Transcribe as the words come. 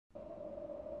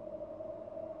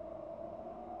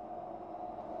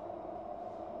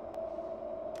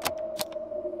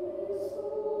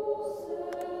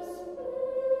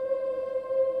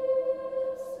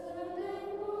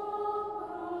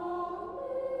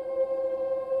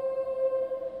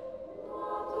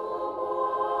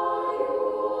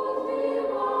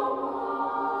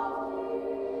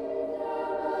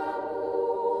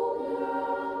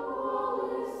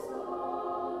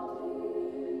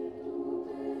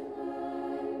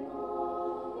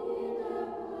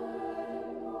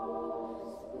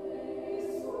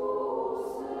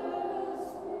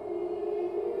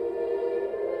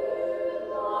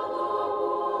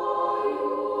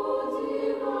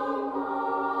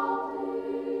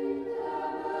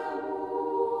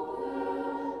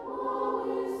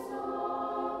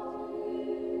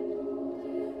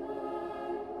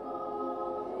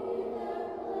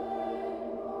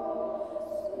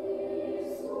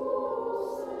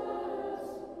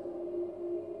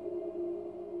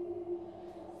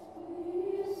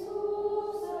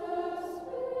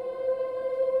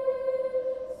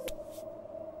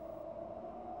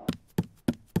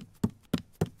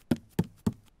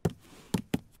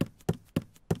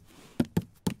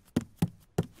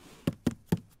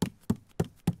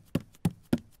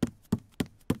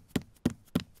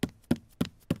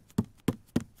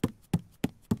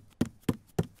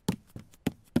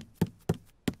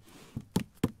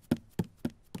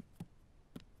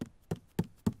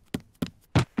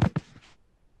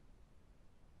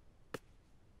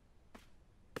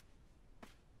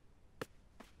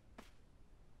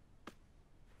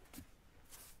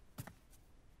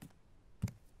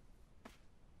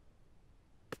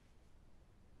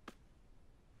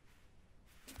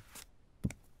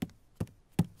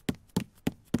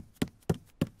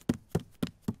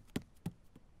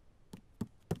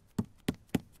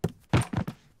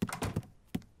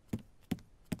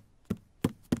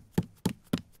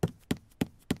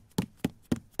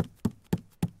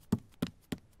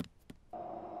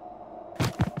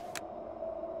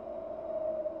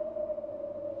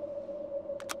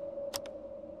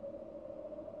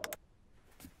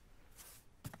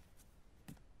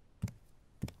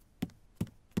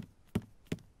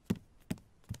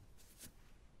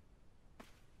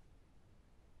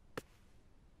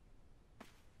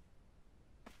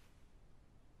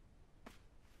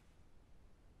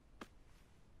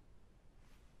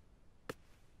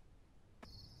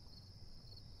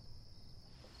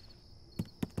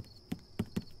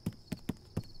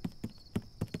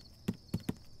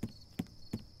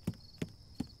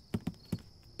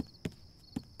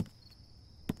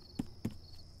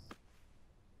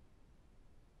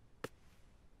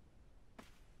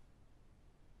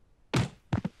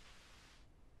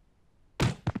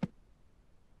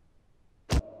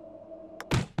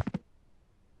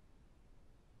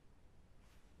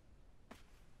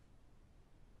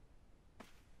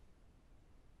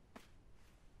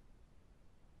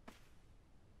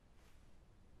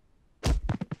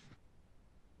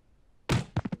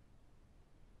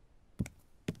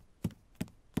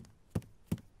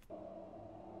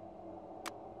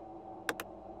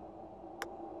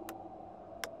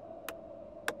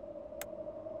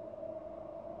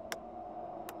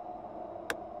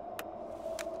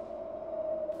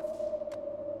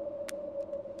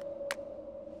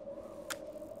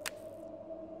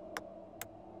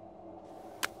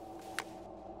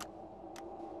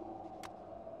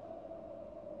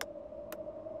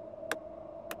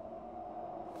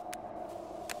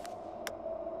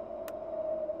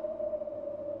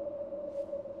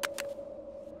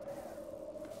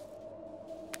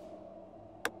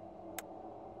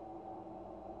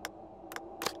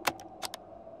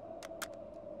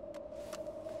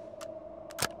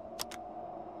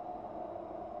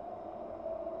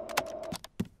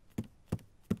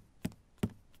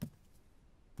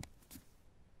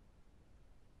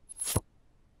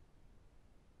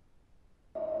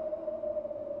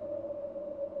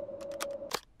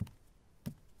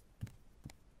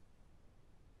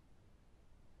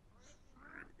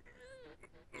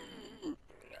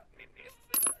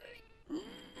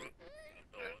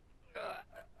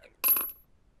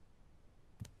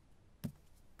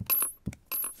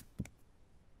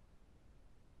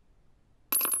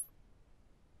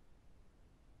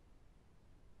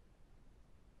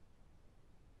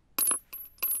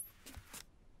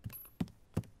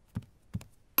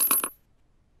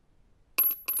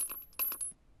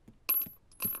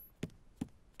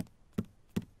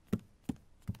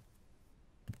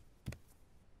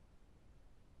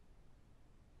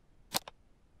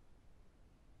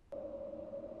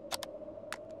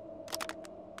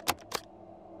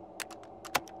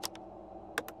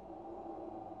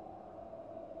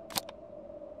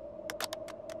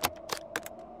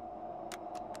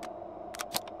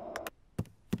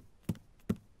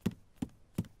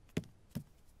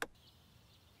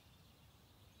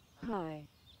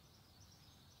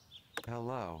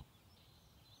Hello.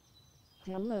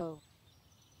 Hello.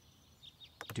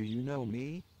 Do you know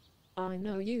me? I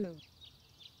know you.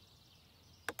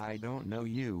 I don't know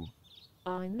you.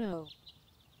 I know.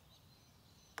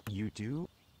 You do?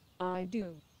 I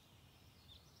do.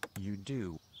 You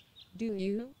do. Do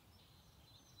you?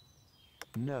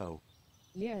 No.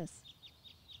 Yes.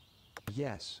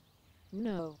 Yes.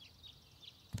 No.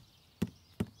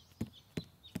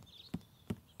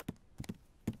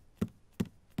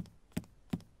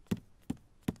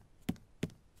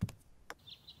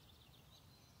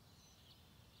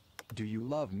 Do you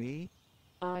love me?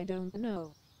 I don't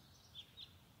know.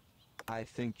 I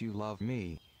think you love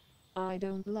me. I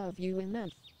don't love you enough.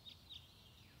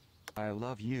 I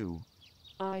love you.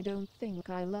 I don't think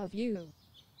I love you.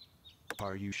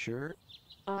 Are you sure?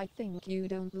 I think you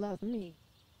don't love me.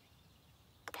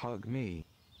 Hug me.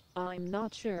 I'm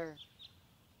not sure.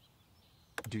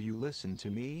 Do you listen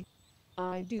to me?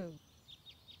 I do.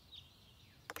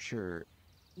 Sure.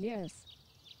 Yes.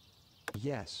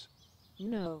 Yes.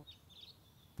 No.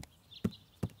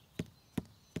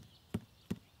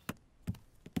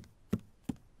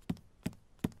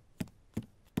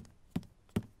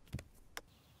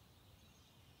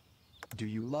 Do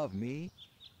you love me?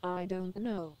 I don't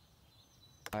know.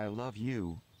 I love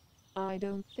you. I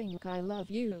don't think I love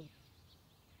you.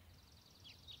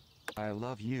 I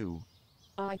love you.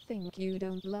 I think you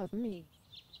don't love me.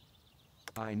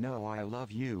 I know I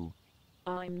love you.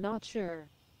 I'm not sure.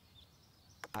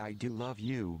 I do love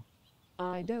you.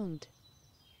 I don't.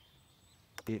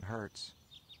 It hurts.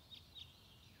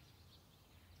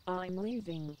 I'm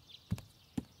leaving.